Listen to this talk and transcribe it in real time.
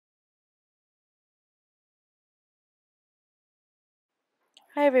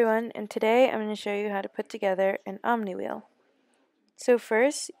Hi everyone, and today I'm going to show you how to put together an Omni Wheel. So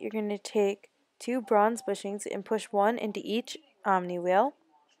first, you're going to take two bronze bushings and push one into each Omni Wheel.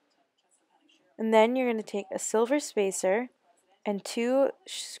 And then you're going to take a silver spacer and two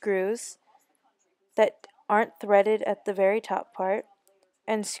screws that aren't threaded at the very top part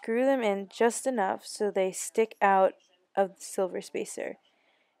and screw them in just enough so they stick out of the silver spacer.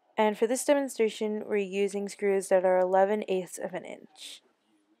 And for this demonstration, we're using screws that are 11/8 of an inch.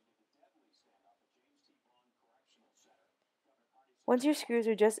 Once your screws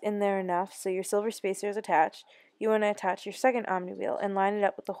are just in there enough so your silver spacer is attached, you want to attach your second Omni wheel and line it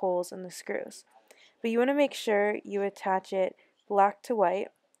up with the holes in the screws. But you want to make sure you attach it black to white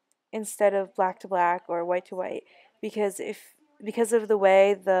instead of black to black or white to white, because of the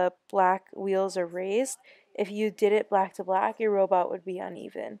way the black wheels are raised, if you did it black to black, your robot would be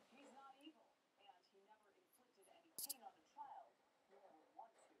uneven.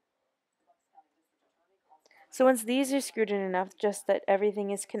 So once these are screwed in enough just that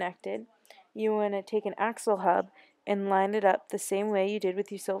everything is connected, you want to take an axle hub and line it up the same way you did with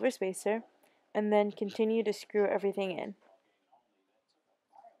your silver spacer, and then continue to screw everything in.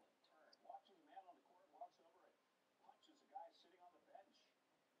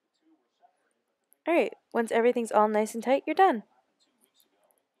 Alright, once everything's all nice and tight, you're done.